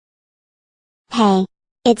Hey,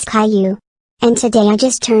 it's Caillou. And today I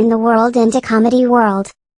just turned the world into comedy world.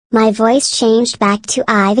 My voice changed back to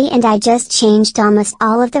Ivy and I just changed almost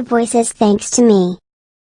all of the voices thanks to me.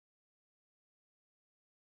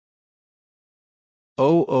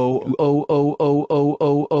 Oh oh oh oh oh oh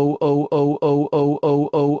oh oh oh oh oh oh oh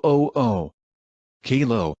oh oh oh.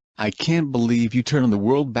 Caillou, I can't believe you turned the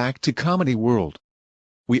world back to comedy world.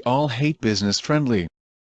 We all hate business friendly.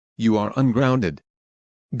 You are ungrounded.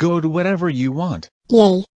 Go to whatever you want.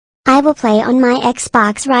 Yay. I will play on my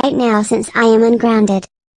Xbox right now since I am ungrounded.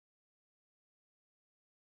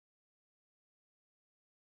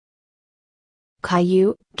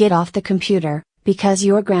 Caillou, get off the computer, because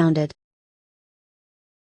you're grounded.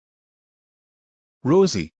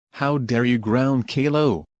 Rosie, how dare you ground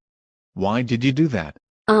Caillou? Why did you do that?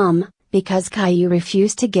 Because Caillou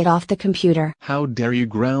refused to get off the computer. How dare you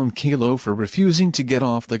ground Caillou for refusing to get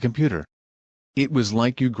off the computer? It was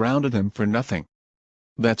like you grounded him for nothing.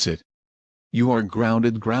 That's it. You are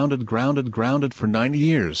grounded for 90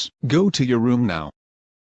 years. Go to your room now.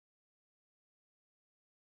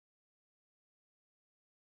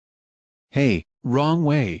 Hey, wrong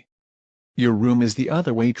way. Your room is the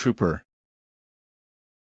other way, trooper.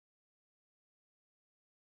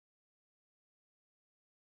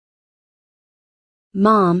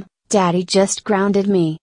 Mom, Daddy just grounded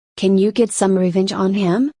me. Can you get some revenge on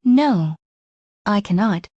him? No. I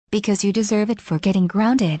cannot, because you deserve it for getting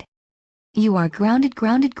grounded. You are grounded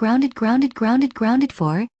for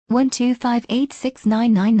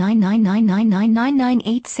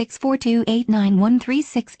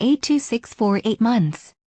 12586999999999864289136826891368264 8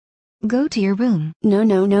 months. Go to your room. No.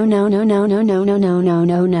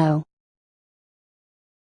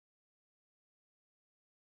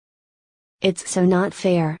 It's so not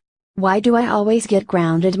fair. Why do I always get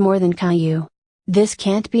grounded more than Caillou? This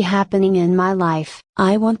can't be happening in my life.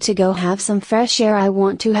 I want to go have some fresh air. I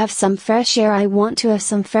want to have some fresh air. I want to have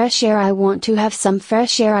some fresh air. I want to have some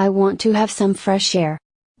fresh air. I want to have some fresh air.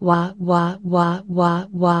 Wah wah wah wah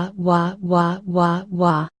wah wah wah wah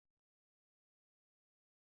wah.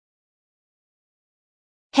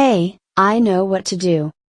 Hey, I know what to do.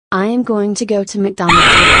 I am going to go to McDonald's with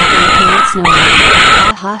my parents know.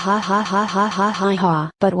 Ha ha ha ha ha ha ha ha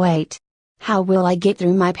ha. But wait. How will I get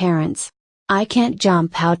through my parents? I can't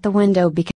jump out the window because